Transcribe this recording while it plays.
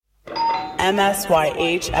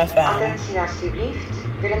MSYH FM. Attentie alstublieft.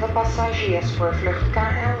 Willende passageiros por vlucht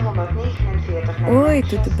KL 149 Oi,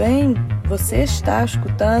 tudo bem? Você está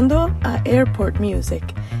escutando a Airport Music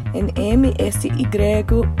em MSYH.FM.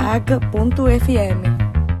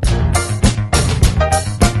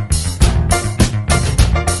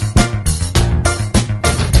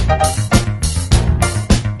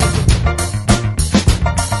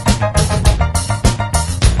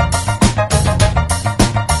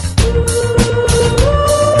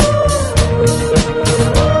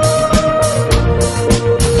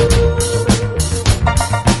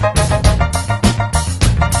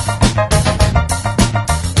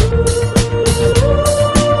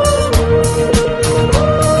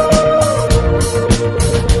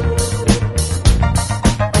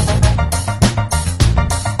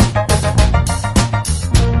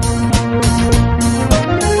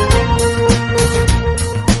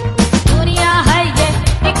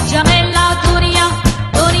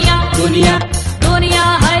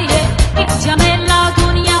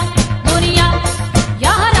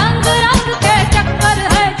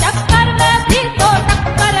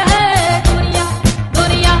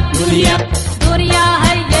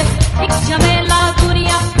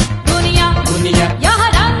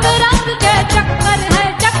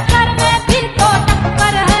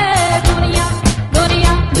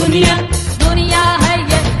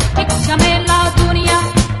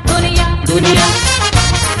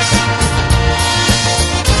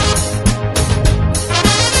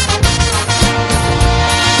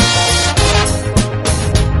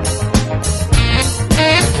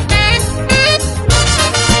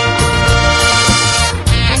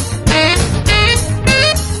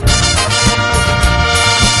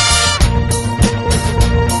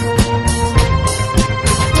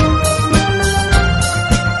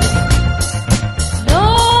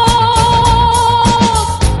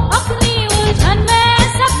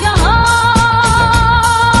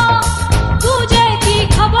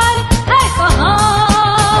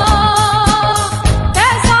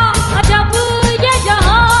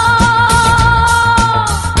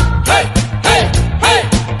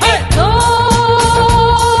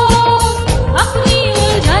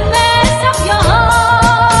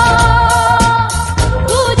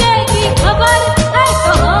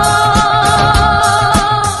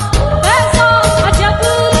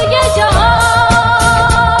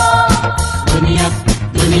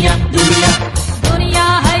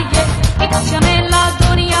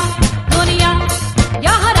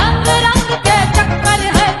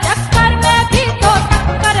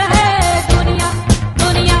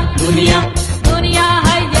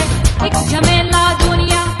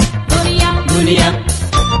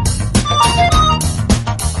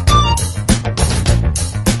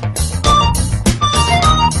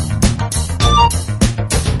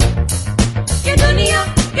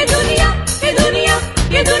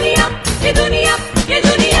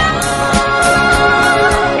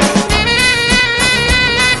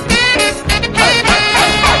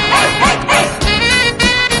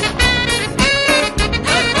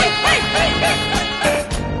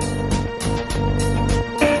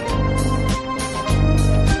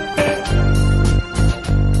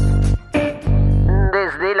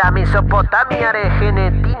 Mesopotamia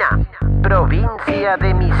Argentina, provincia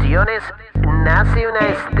de Misiones, nace una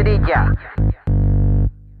estrella.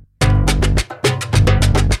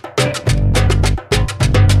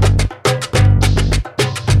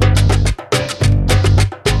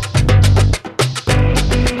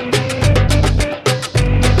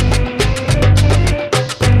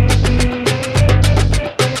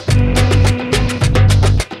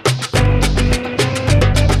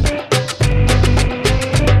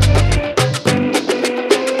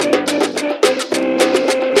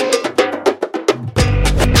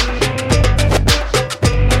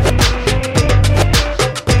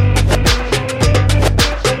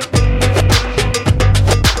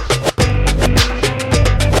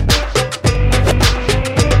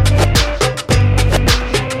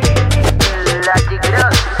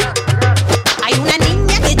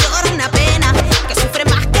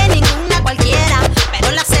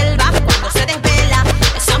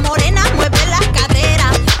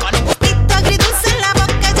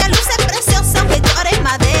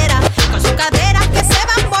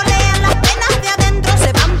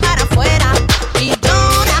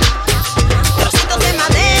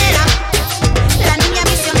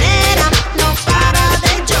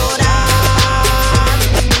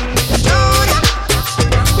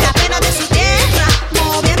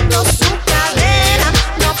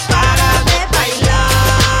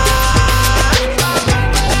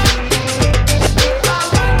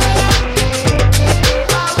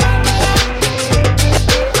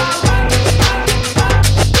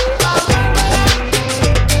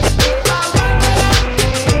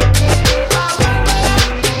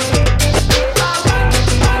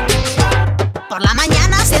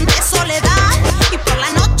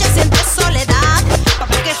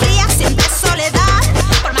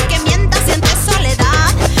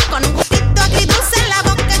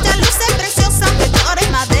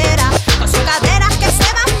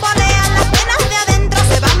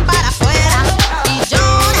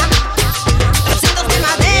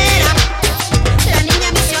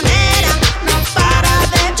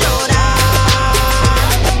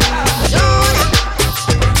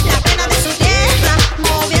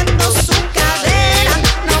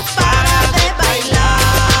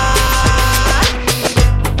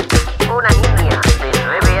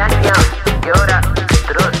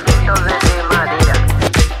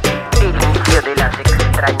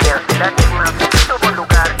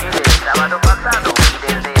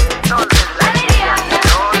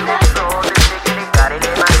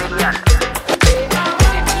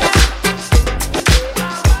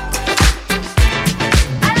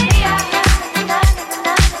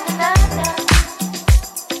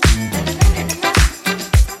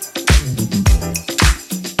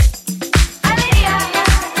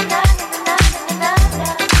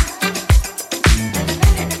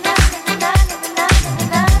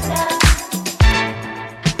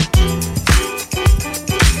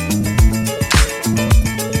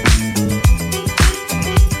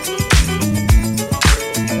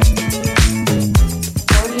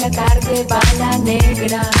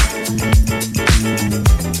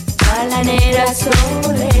 primera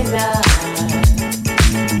soledad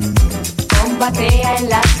combatea en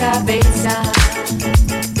la cabeza,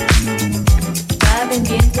 va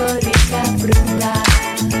vendiendo rica fruta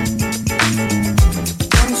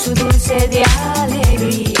con su dulce de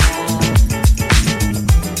alegría,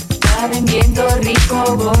 va vendiendo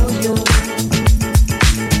rico bollo,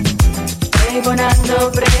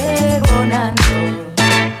 pregonando, pregonando.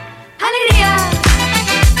 ¡Alegría!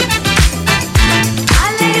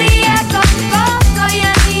 ¡Alegría con coco y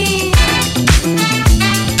anís!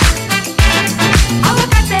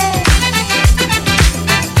 ¡Aguacate!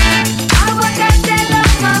 ¡Aguacate los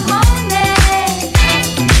mamones!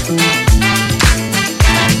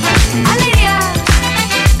 ¡Alegría!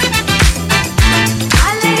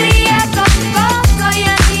 ¡Alegría con coco y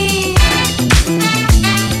anís!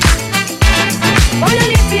 ¡Pollo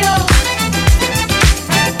limpio!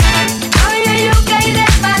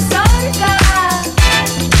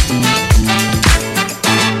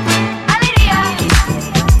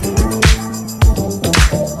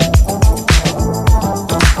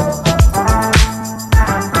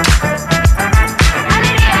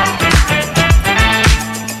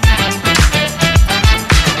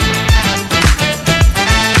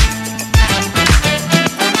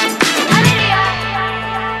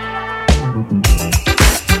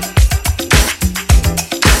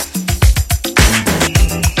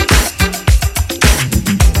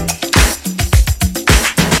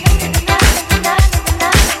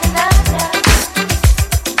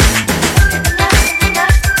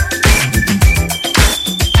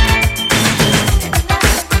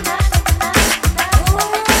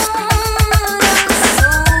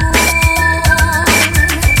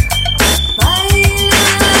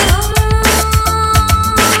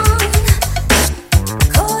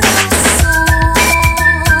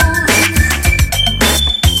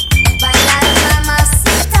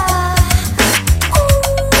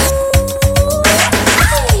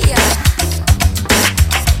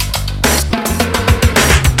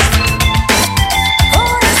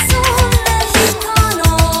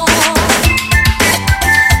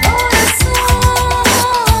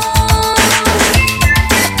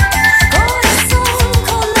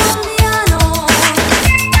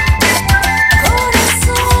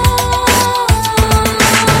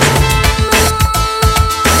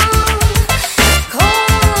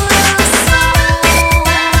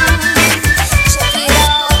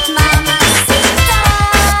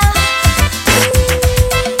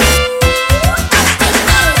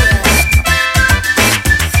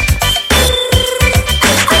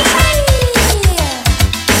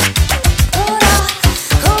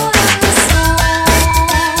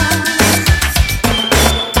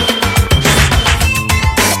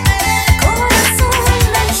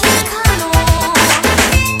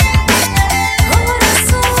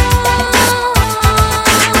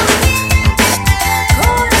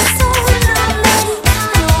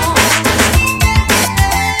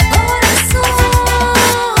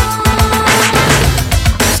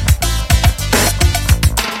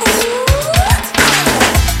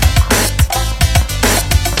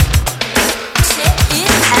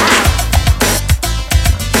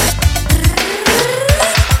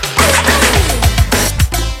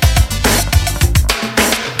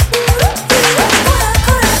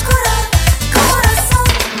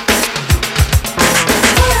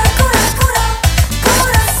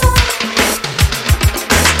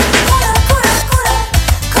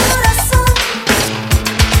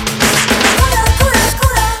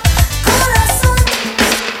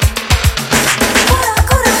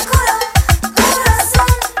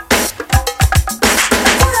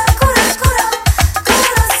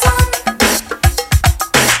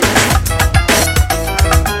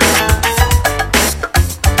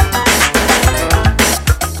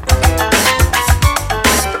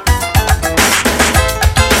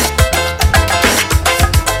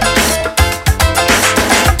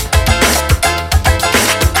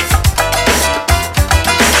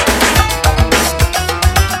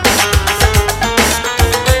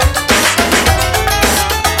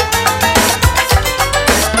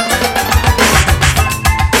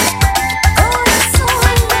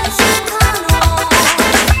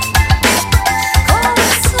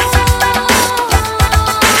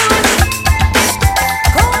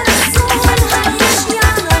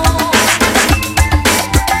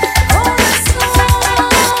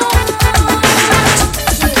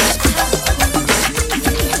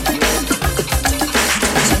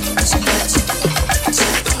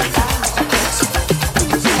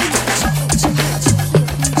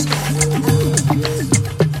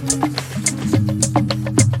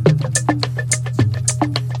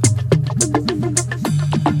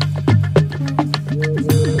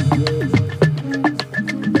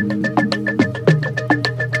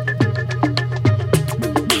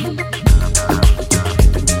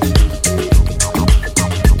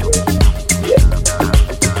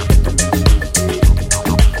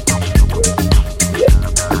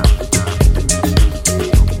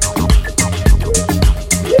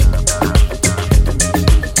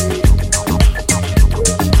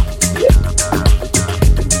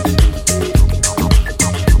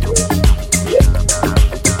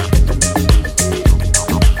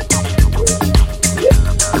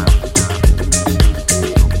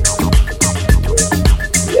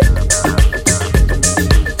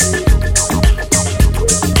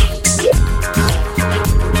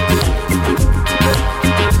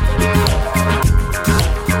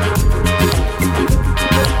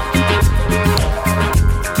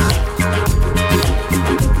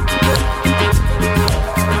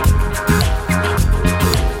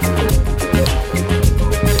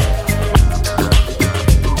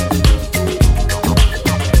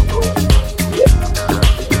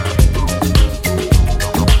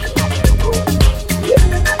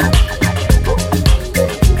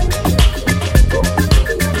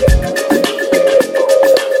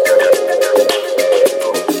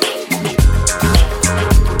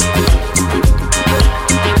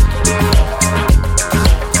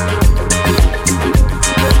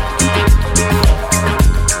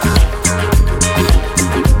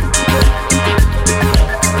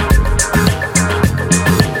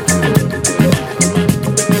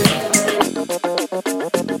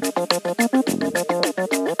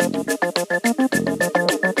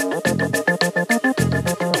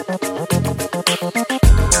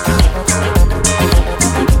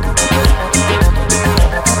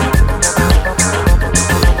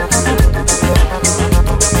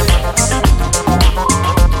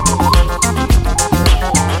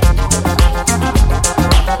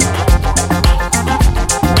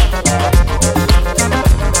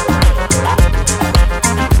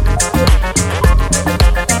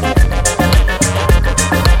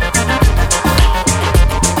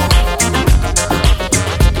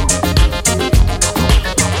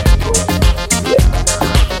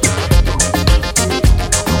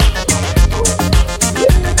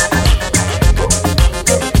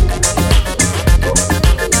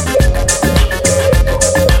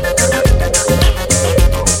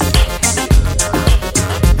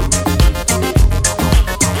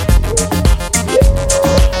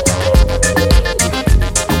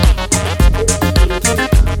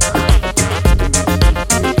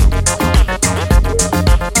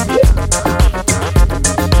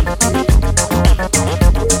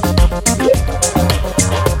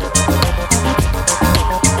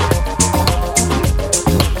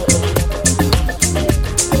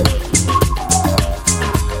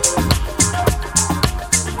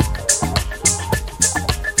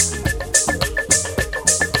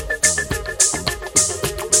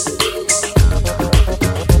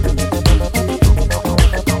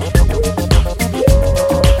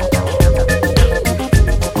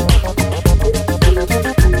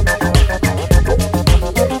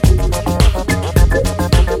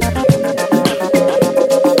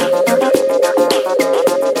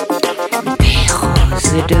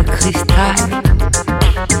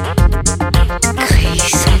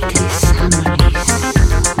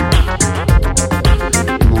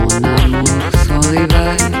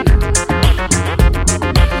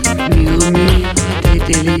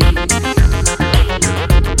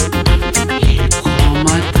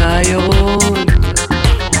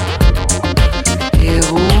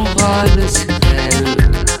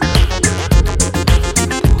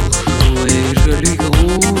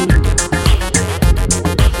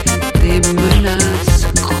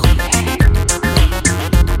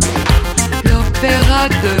 éclats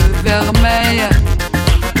de vermeil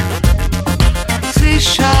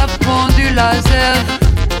s'échappant du laser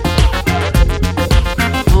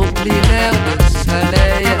remplit l'air de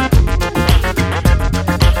soleil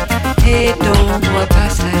et d'ombre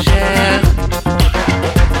passagère.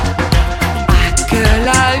 Ah, que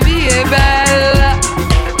la vie est belle,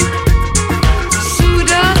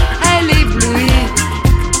 soudain elle éblouit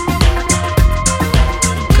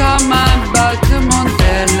comme un battement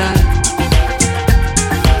d'ailes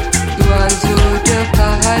d'oiseaux de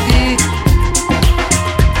paradis.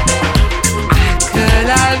 Ah, que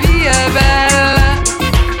la vie est belle,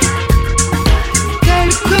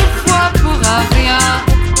 quelquefois pour un rien,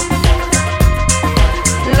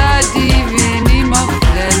 la divine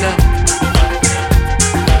immortelle,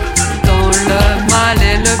 dans le mal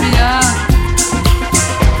et le bien.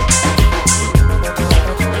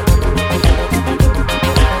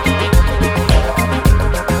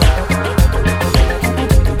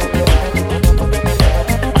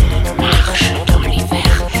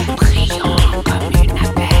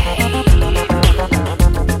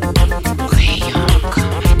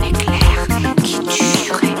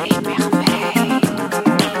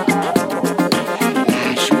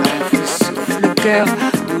 Cœur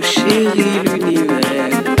où chérit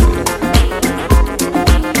l'univers.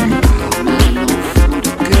 Comme un enfant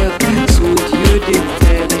de cœur, son Dieu des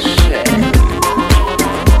terres et chair.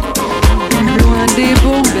 Loin des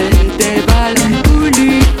bombes et des balles,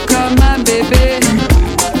 voulu comme un bébé.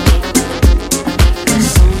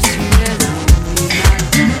 Sensuel,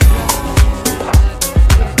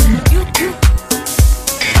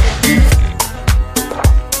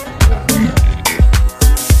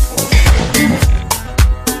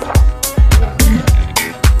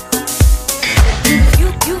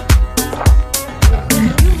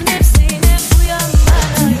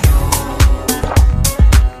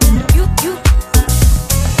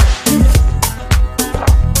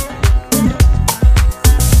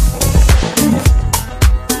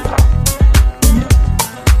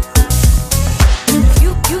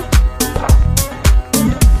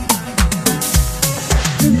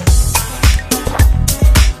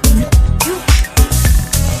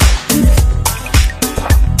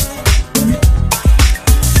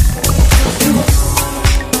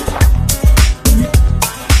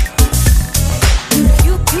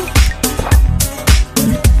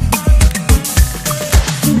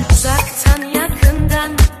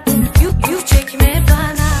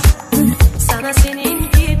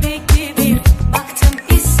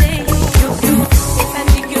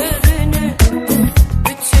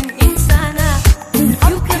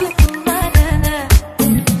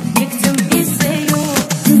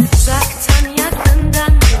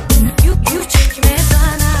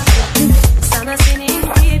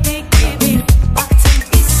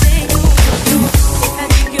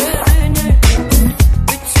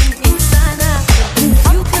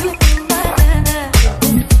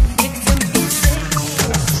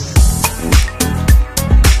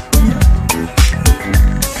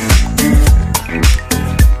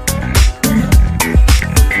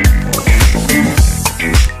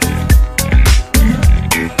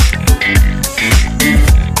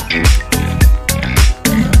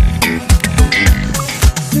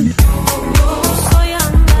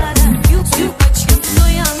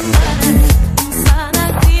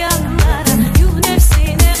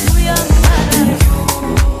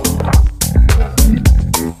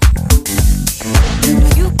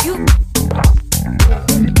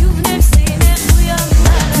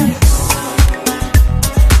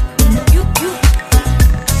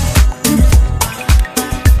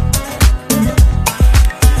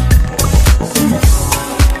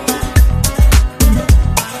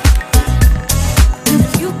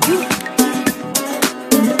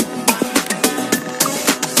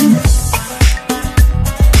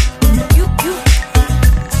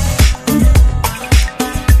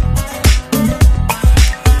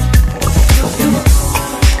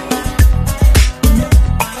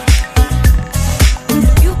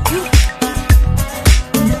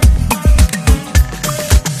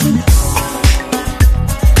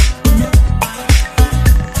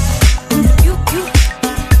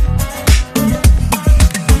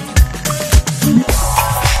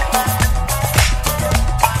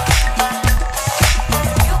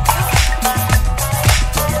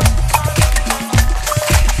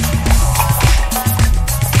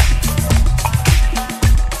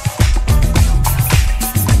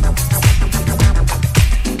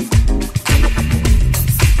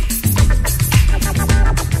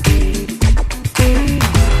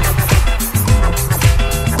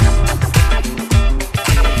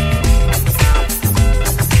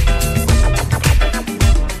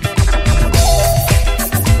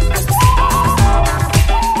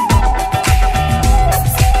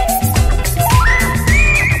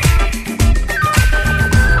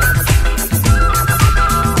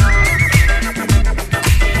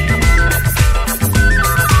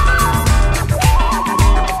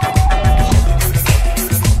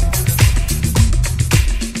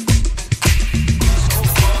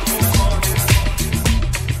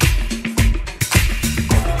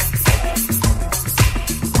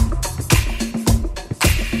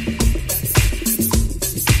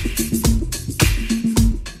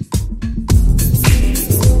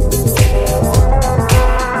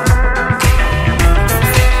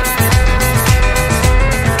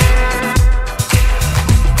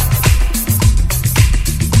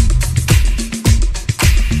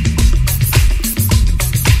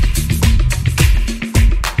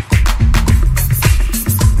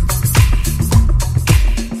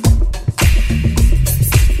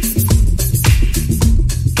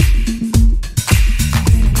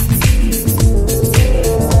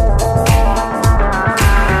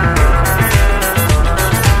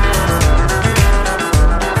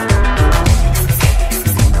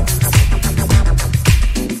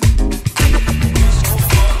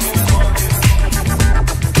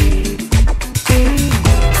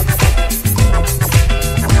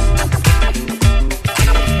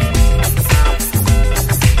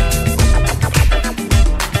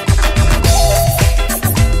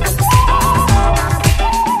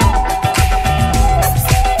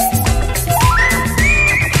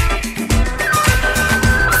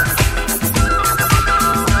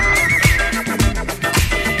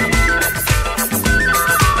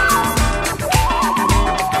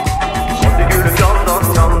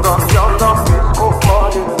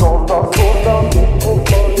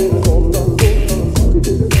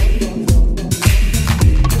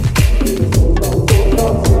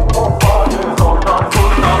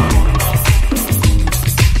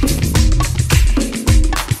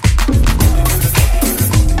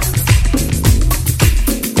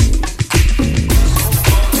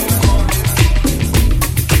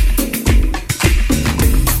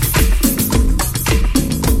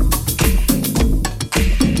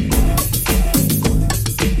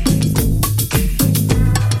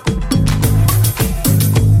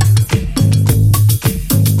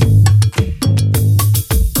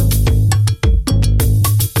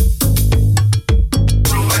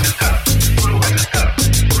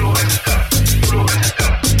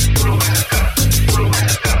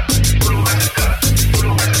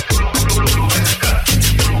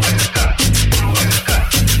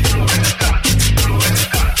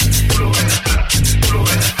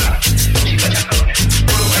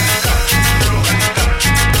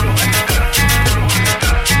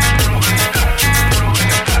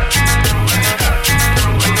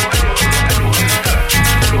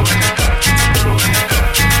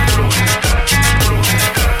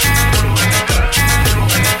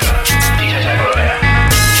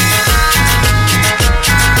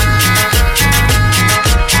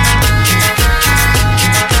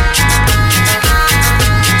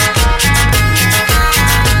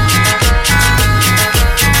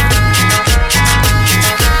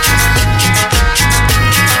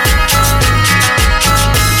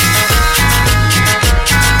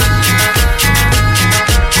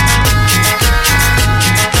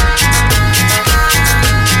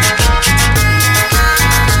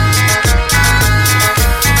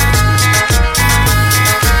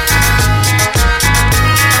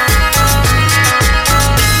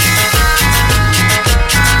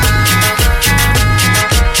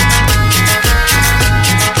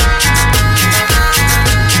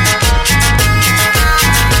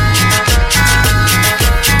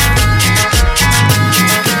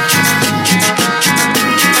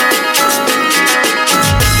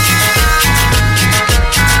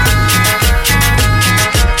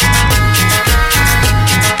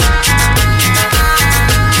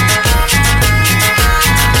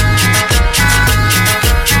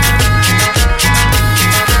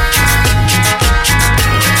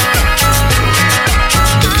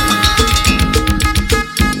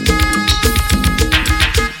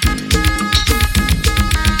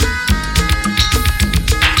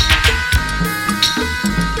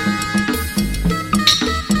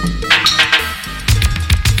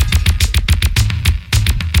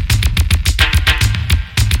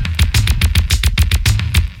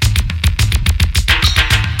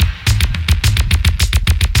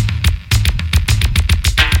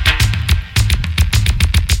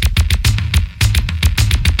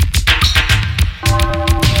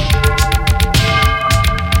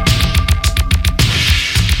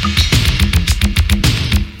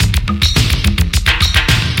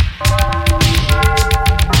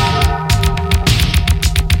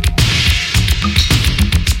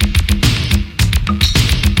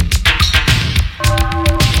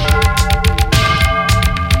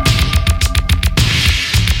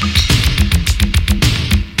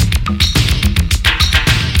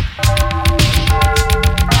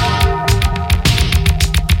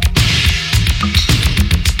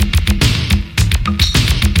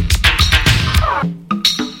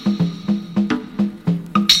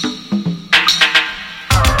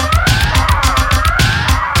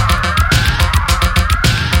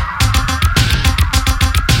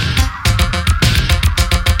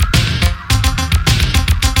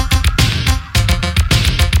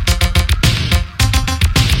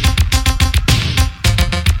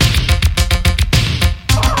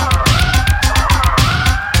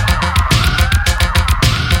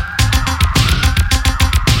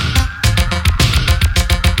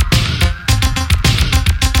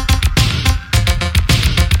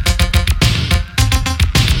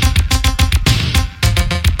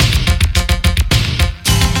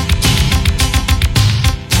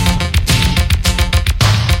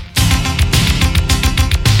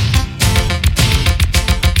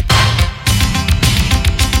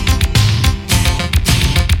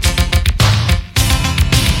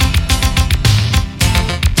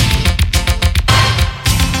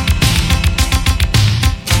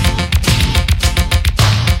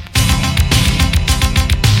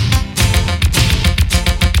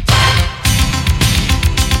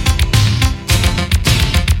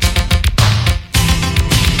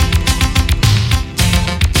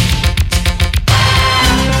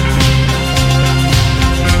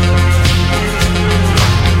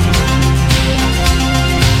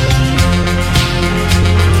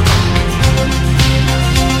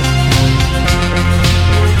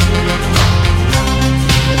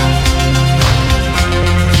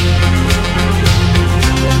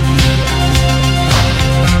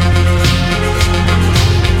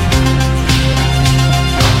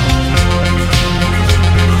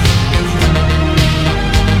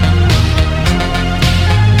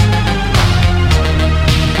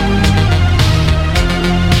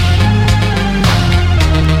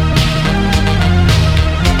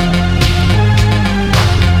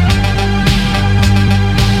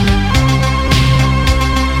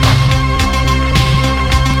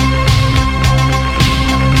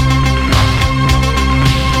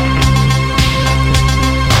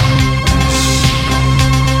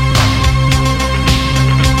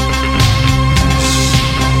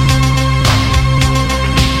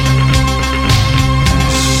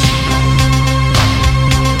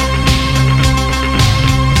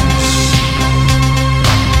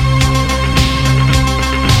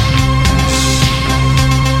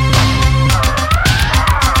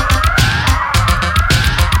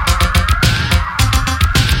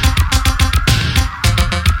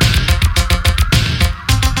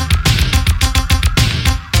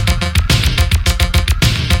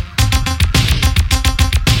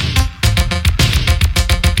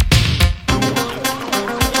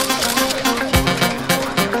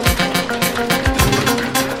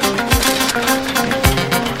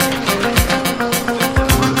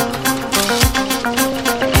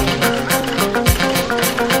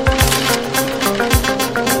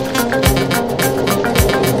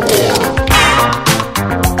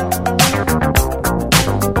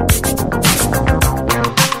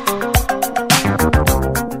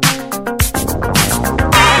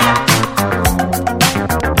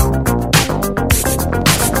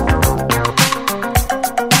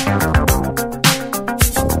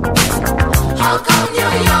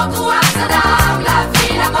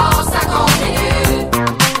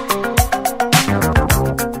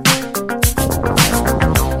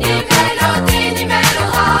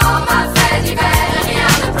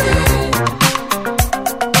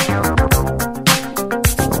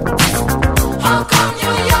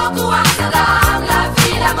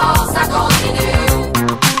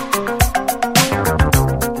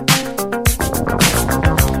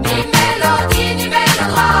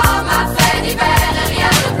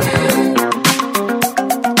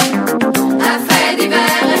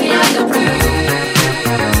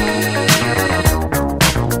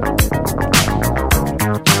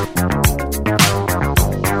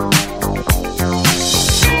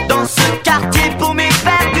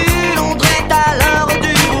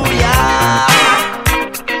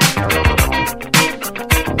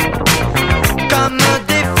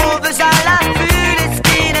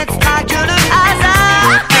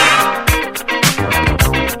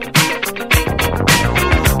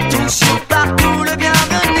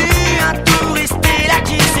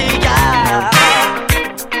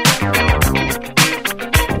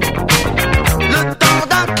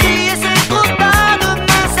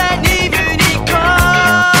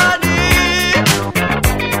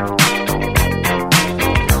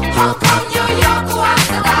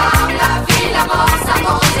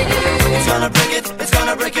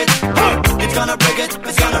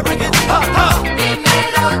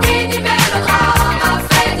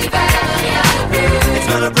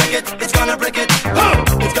 gonna break it.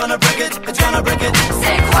 It's gonna break it. It's gonna break it.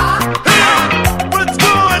 C'est quoi? What's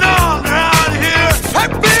going on around here? Hey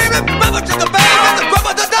baby, mama to the bag, the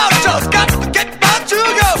rubber, the nachos. Got to get my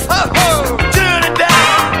sugar. Turn it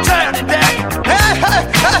down, turn it down. Hey,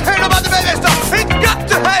 I heard about the baby stuff. It's got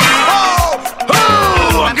to hey,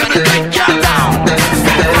 I'm gonna take you down.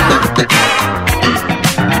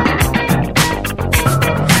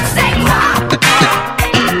 C'est quoi? C'est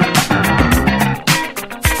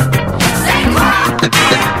quoi?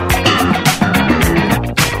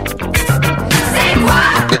 C'est quoi?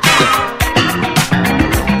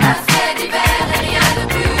 Un fait divers et rien de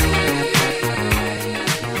plus.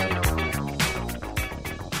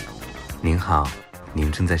 您好，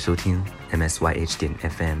您正在收听 MSYH 点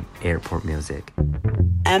FM Airport Music。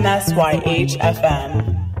 MSYH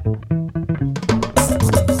FM.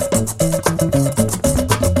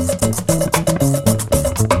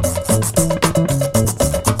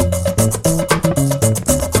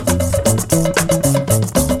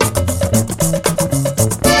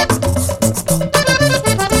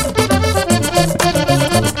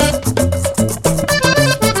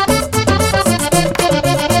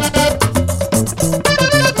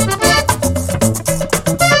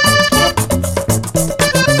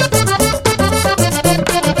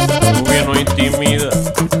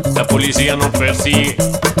 Nos persigue,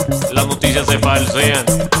 las noticias se falsean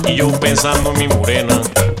y yo pensando en mi morena.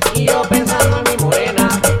 Y yo pensando en mi morena.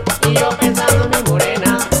 Y yo pensando en mi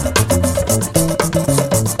morena.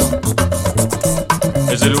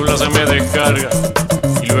 El celular se me descarga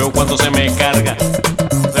y luego cuando se me carga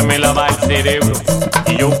se me lava el cerebro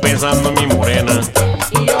y yo pensando en mi morena.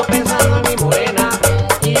 Y yo pensando en mi morena.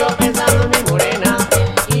 Y yo pensando en mi morena.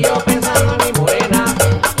 Y yo pensando en mi morena.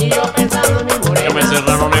 Y yo pensando en mi morena. Que me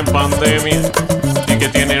cerraron en pandemia y que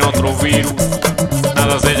tienen otro virus,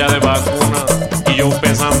 nada sella de vacuna y yo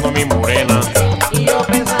pensando en mi morena. Y yo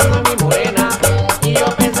pensando en mi morena. Y yo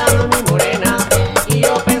pensando en mi morena. Y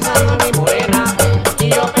yo pensando en mi morena. Y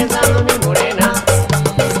yo pensando en mi morena.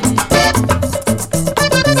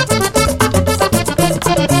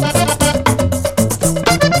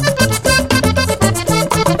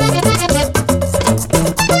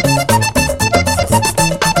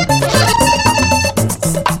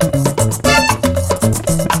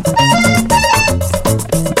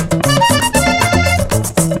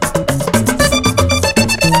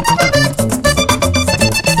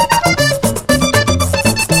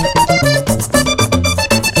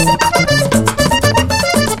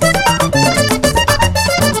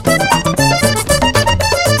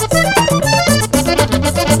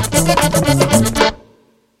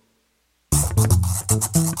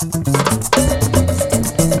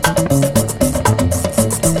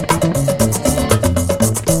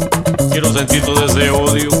 Quiero sentir todo ese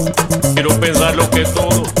odio, quiero pensar lo que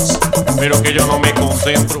todos, pero que yo no me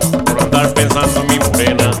concentro por andar pensando en mi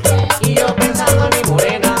morena. Y yo pensando en mi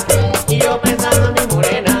morena. Y yo pensando en mi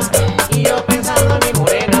morena. Y yo pensando en mi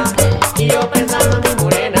morena. Y yo pensando en mi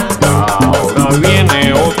morena. Ahora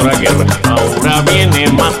viene otra guerra, ahora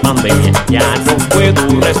viene más pandemia. Ya no puedo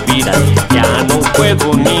respirar, ya no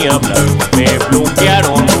puedo ni hablar. Me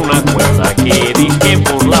bloquearon una cuenta que dije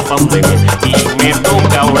por la pandemia y me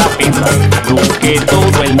toca ahora pensar lo que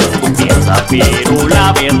todo el mundo piensa. Pero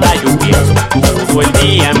la verdad yo pienso todo el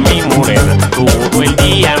día en mi morena, todo el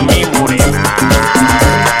día en mi morena.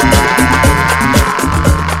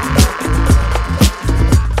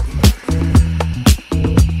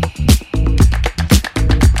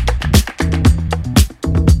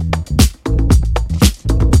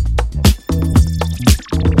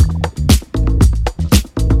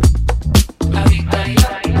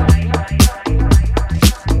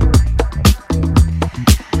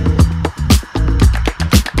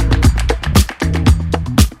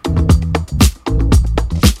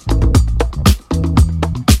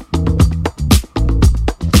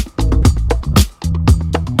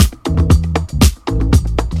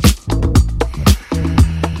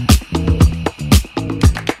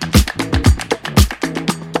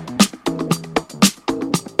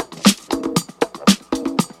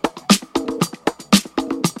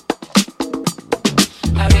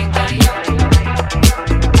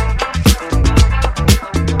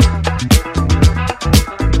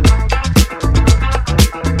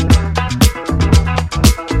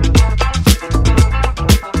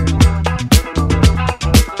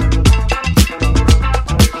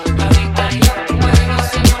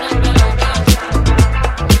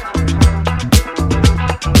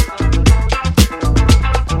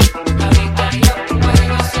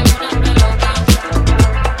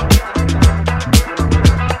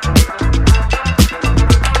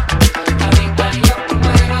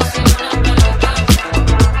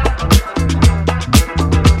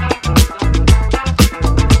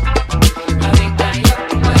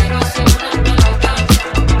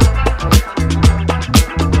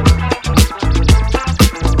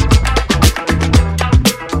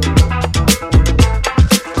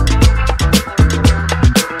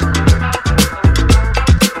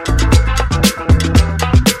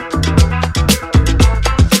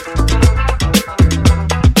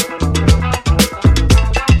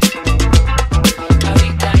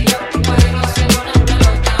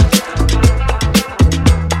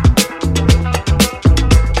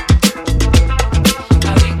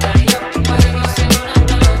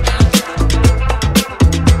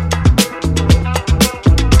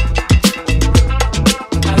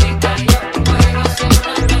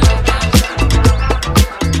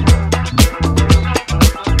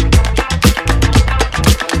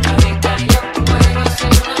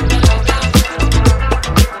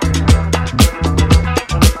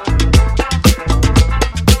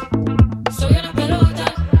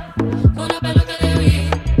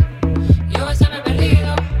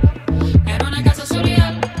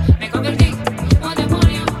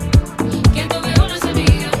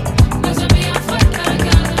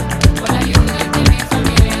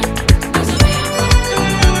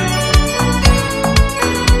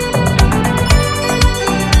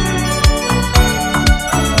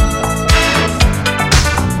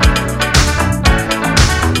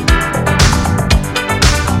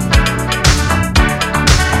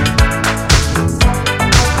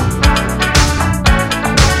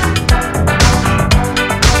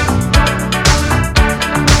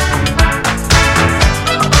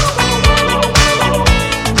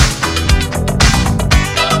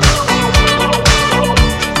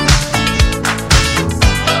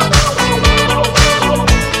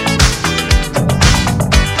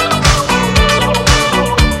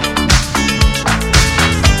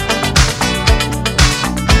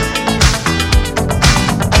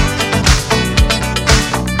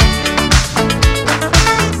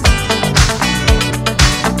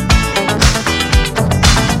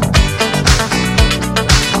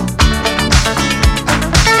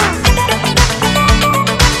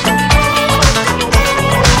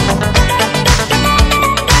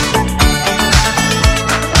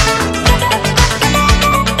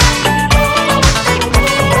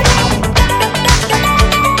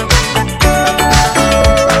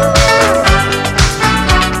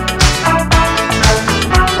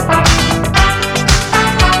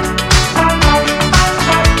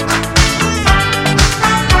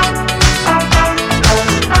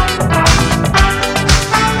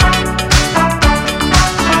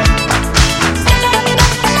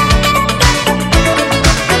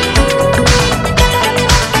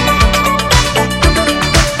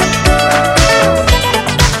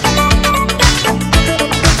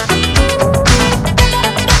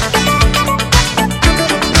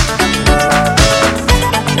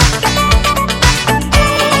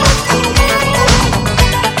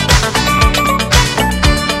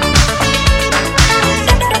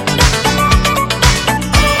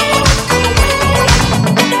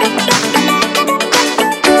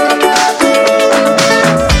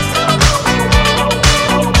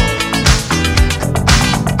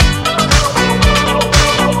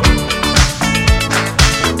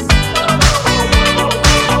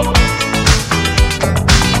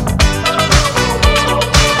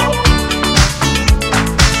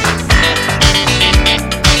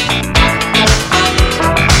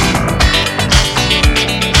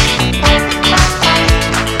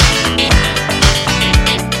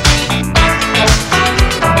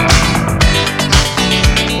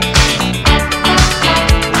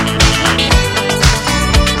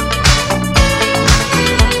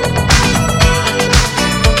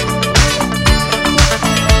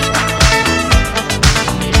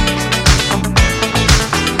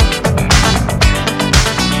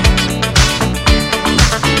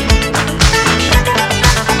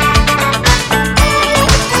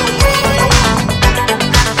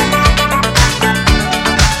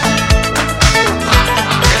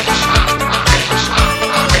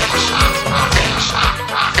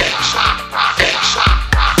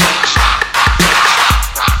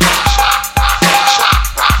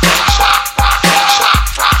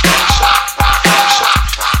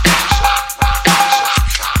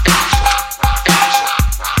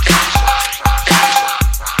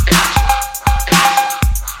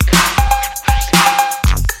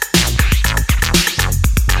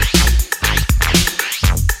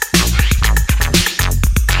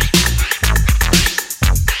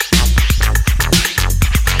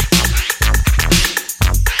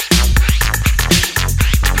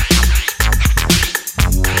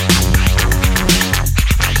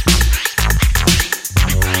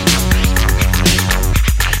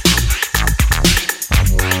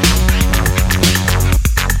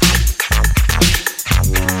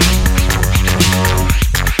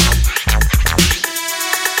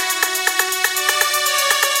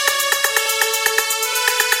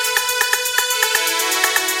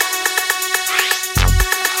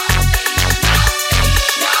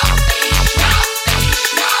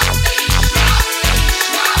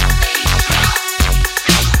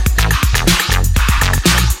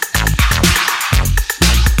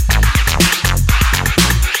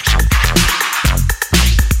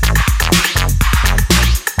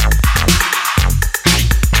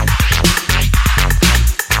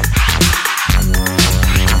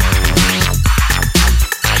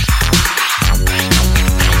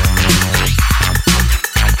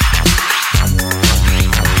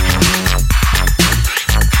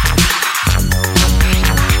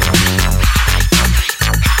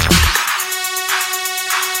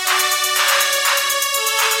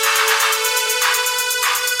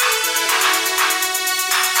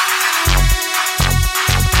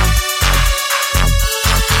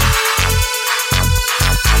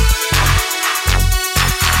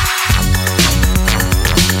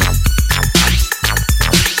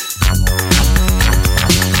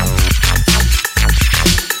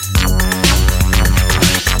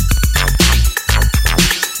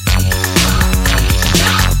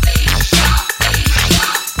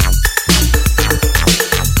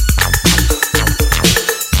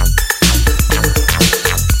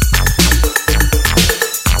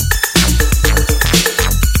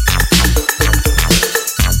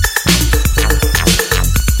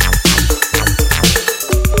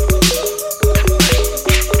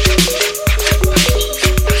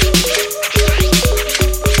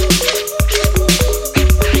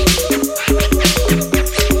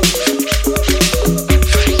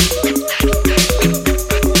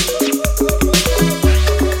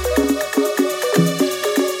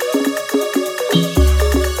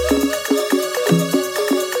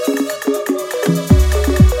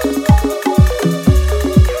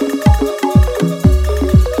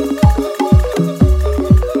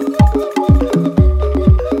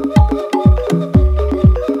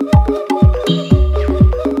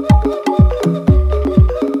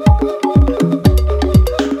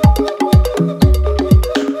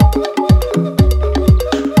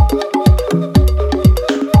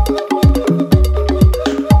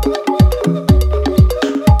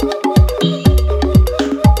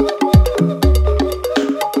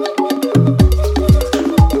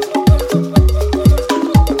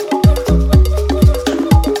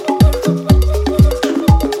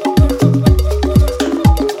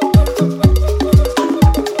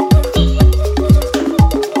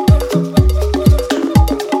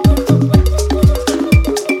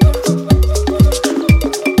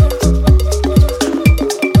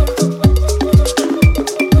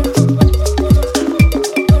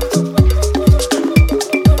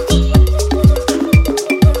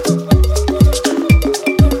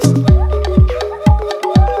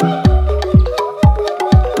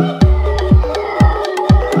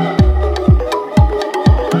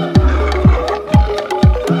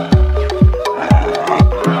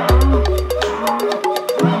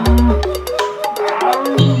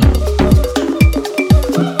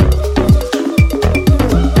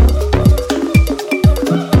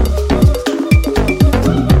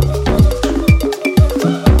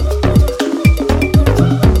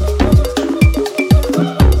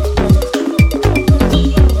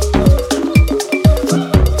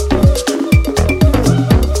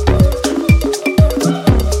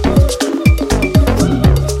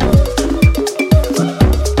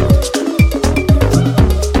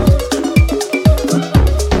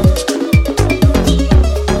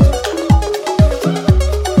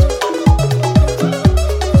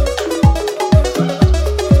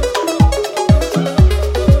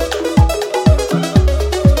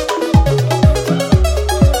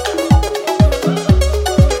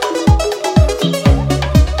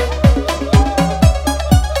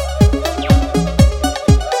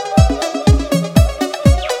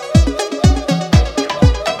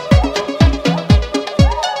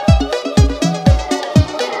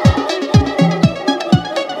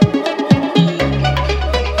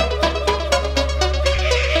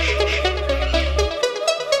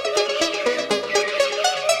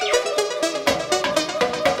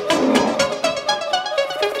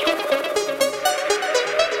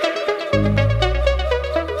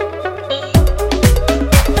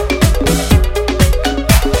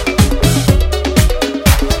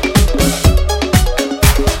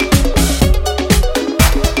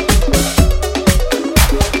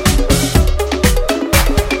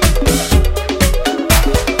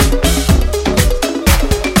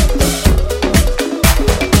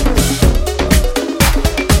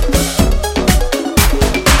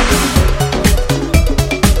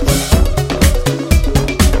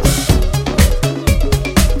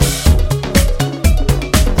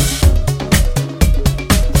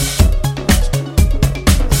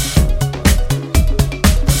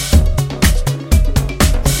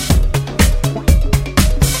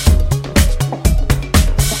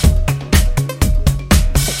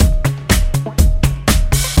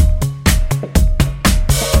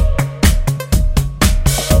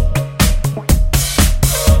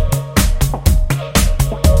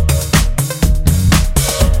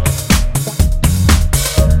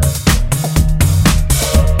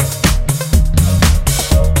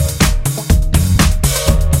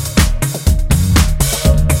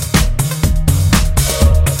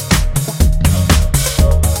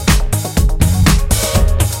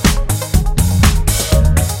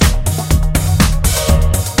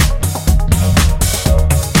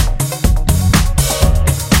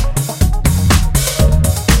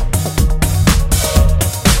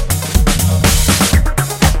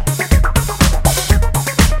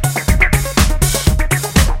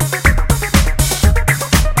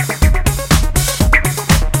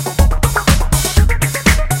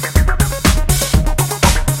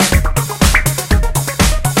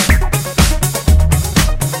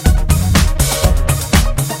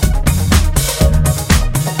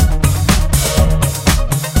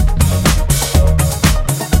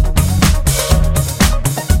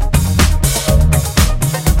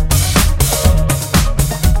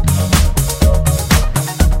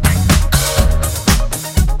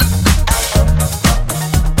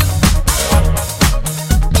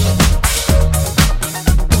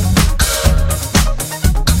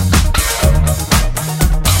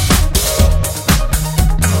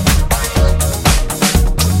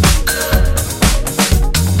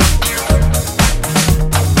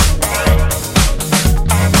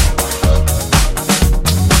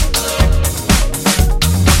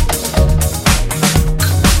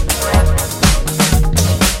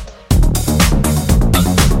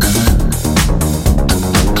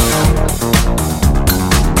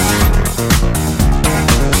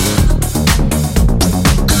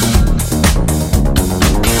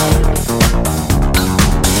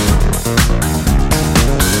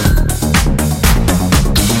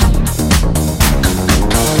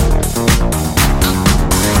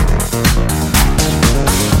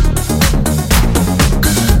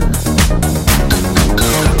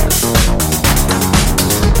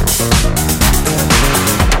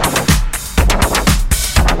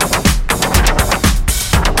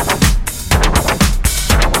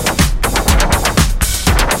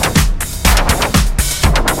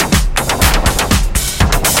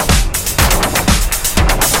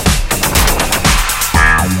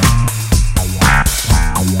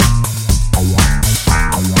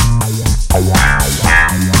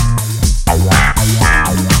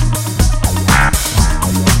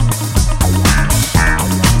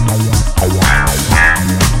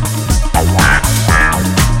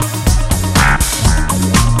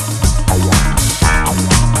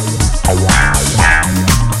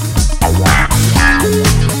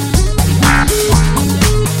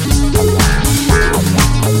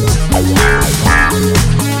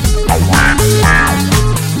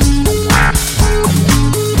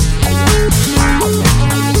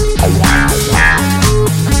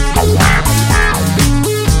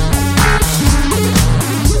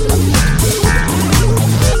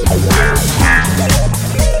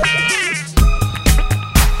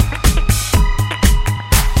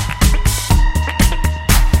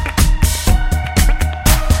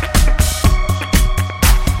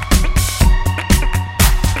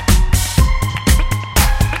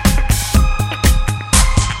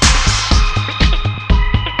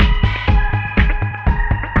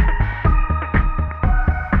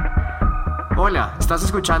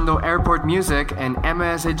 Estás escuchando Airport Music en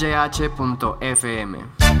msjh.fm.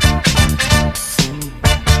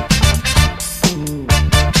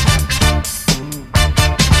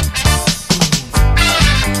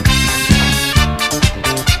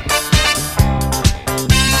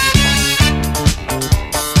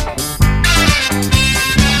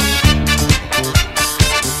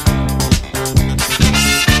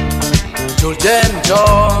 Julien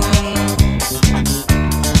John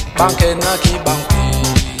Banke Naki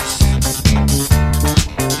Bankis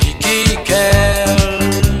Iki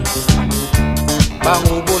Kel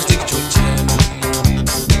Bangu Bostik Julien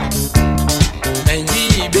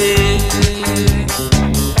Enyibe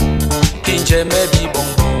Kinje Mebi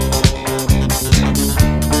Bongo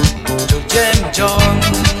Julien John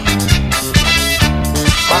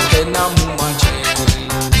Banke Namu Manche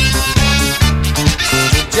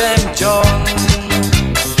Julien John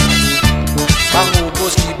Bangu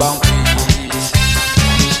Boski Bankis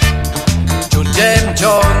Julien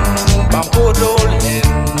John Bampodo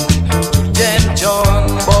Len Julien John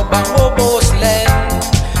Bobango Boslen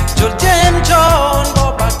Julien John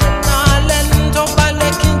Bobatanalen Tobale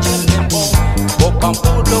Kinjelembo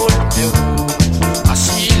Bobampodo Leu A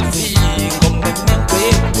Sylvie Comme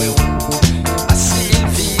Memwe A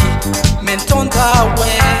Sylvie Mentonda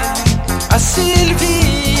We A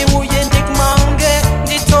Sylvie Uyendik Mange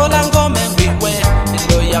Nitolango Memwe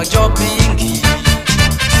Loya Jobingi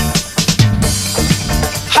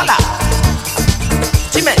Hala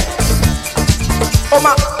Time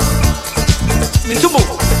Oma Mintumu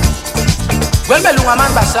Gwelme lunga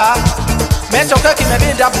man basa Me toke ki me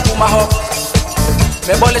binda buku maho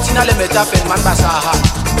Me bole tina le meta fen man basa ha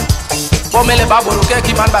Bo me le baboro ke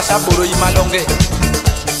ki man basa boro yi malonge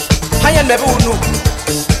Hayen me bu unu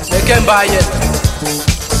Me kemba yen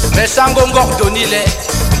Me sango ngok doni le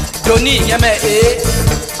Doni yeme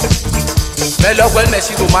Me lo gwel me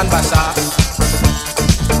si do man basa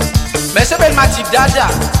Me sebel matip dada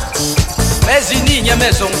Me zini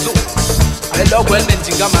yeme zongzo Me lo gwel me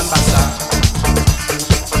tinga man basa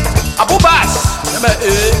Abu Bas yeme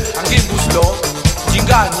Angin buslo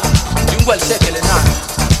Jingani Jingwel sekele nan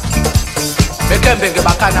Me kembenge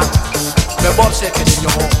bakana Me bob sekele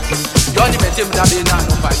nyoho Yoni me tem na be na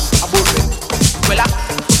no bai Abu Bas Wela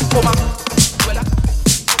Koma Wela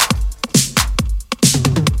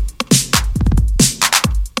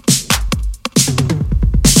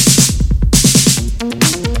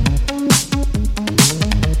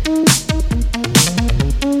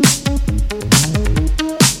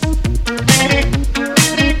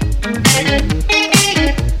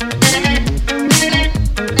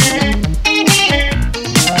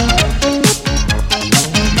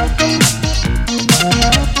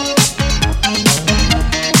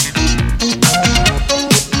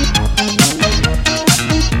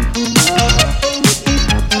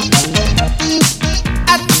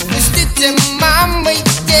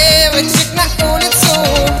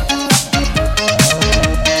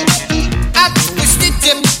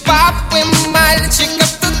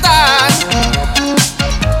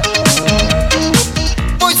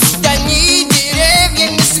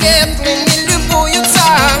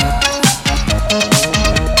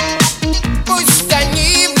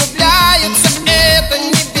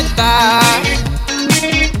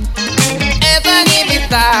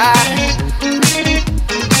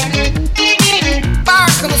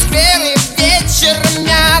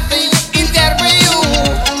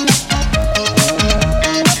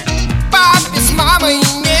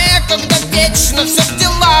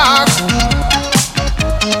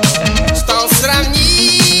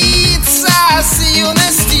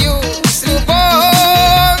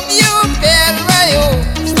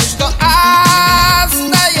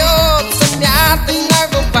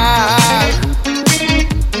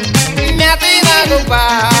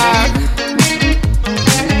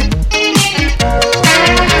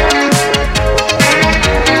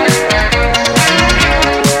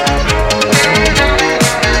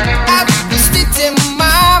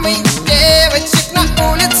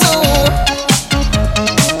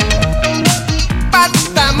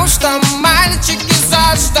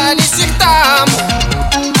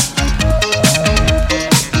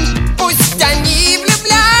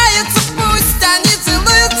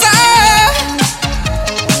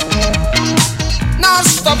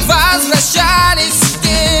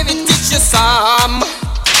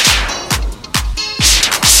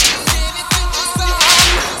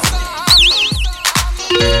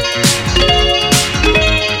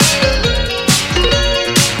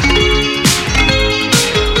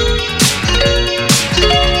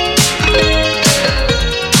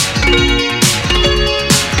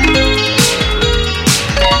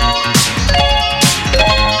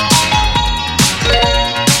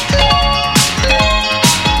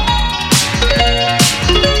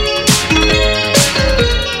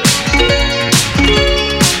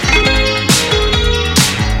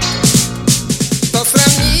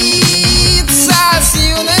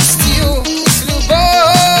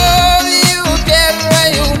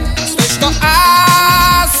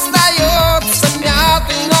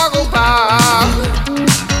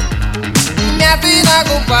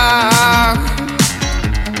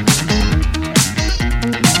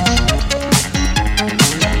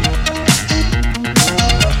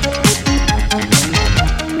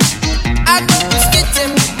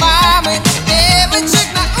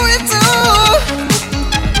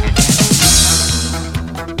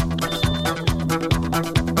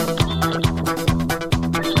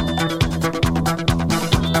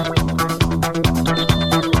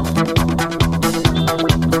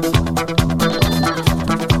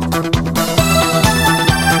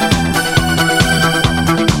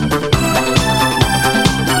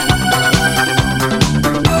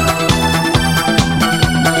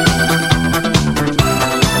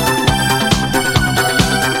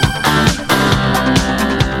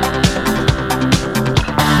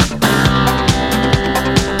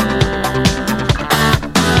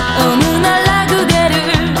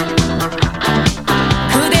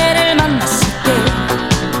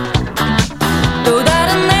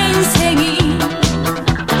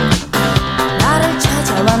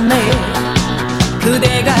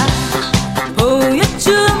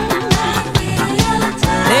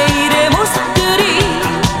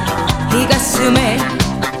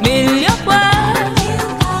밀려와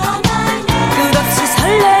끝없이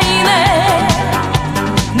설레이네.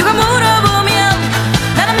 누가 물어보면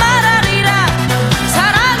나는 말하리라.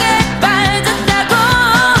 사랑에 빠졌다고.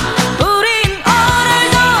 우린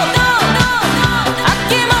오늘도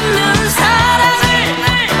아낌없는 사랑을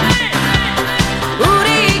우리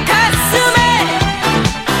가슴에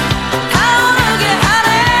타오르게 하네.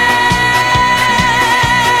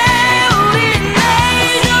 우린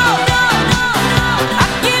내일도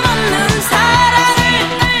아낌없는 사랑을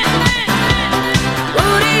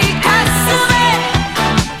우리 가슴에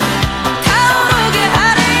타오르게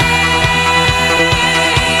하네.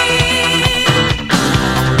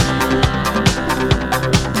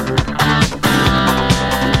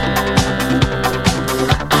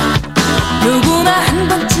 누구나 한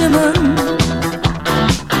번쯤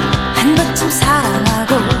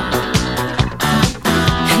사랑하고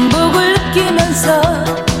행복을 느끼면서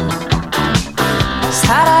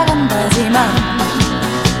살아간다지만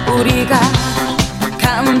우리가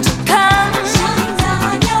감촉한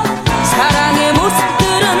사랑의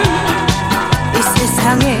모습들은 이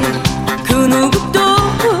세상에 그 누구도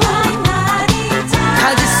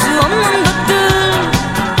가질 수 없는 것들.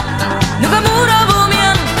 누가 물어보면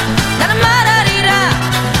나는 말하리라.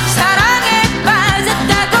 사랑에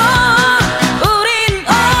빠졌다고. 우린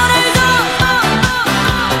오늘도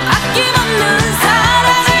아낌없는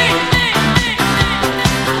사랑을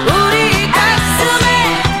우리 가슴에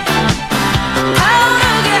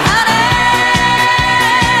타오르게 하네.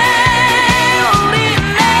 우린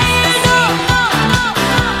내일도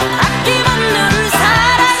아낌없는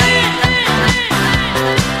사랑을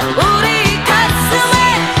우리 가슴에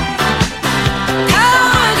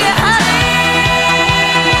타오르게 하네.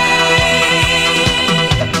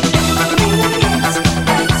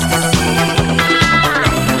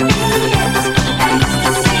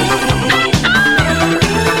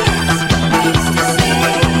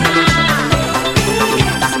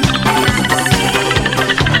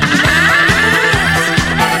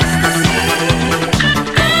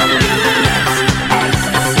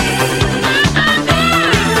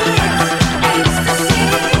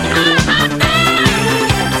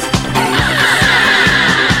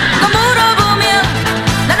 누가 물어보면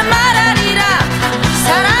나는 말하리라.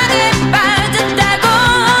 사랑에 빠졌다고.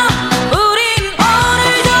 우린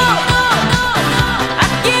오늘도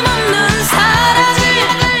아낌없는 사랑을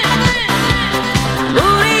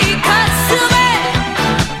우리 가슴에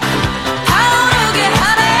타오르게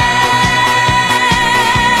하네.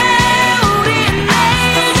 우린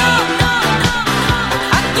내일도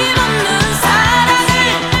아낌없는 사랑을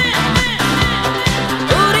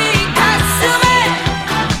우리 가슴에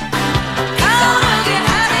타오르게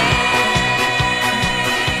하네.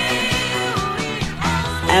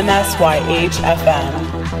 MSYH FM.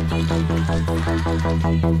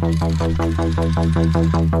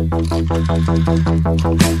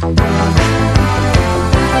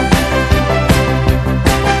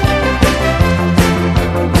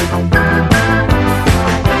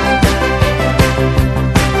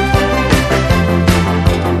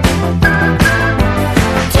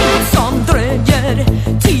 Tid som dröjer,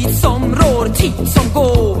 tid som rår, tid som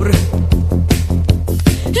går.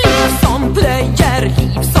 Liv som plöjer,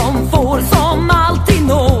 liv som får, som alltid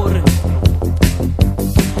når.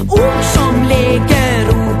 Ord som leker,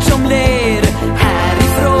 ord som ler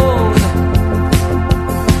härifrån.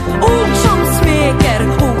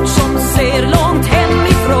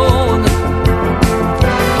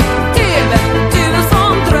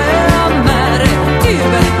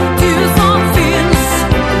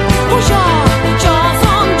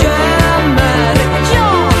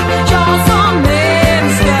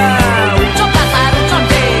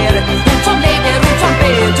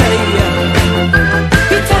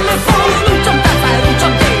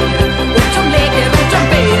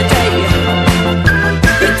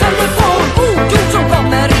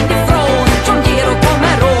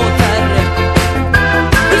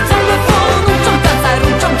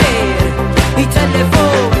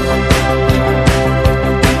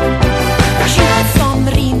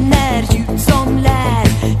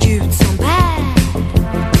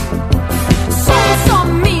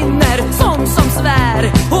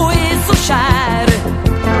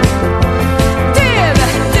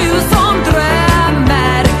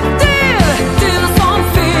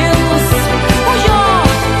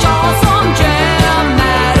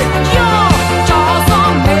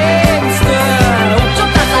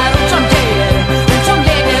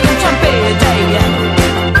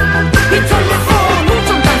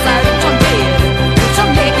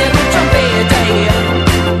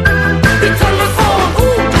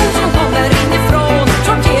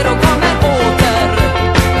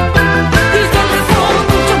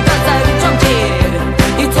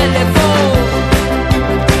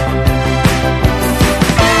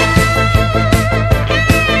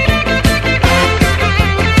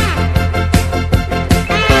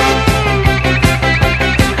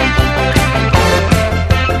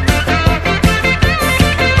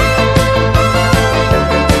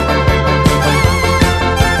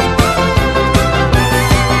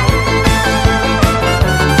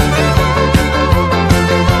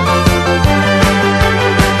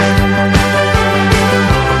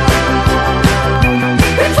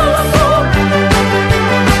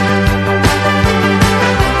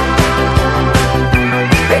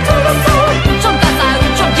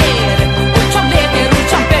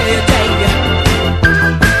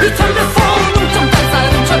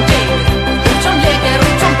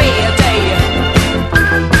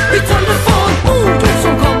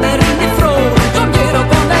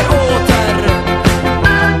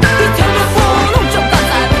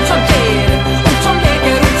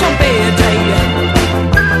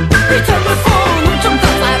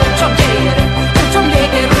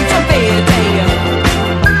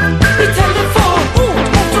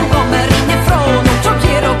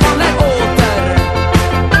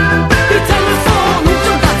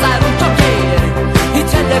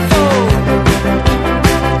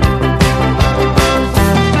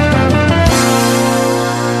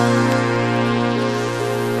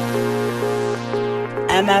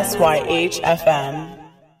 MSYH FM.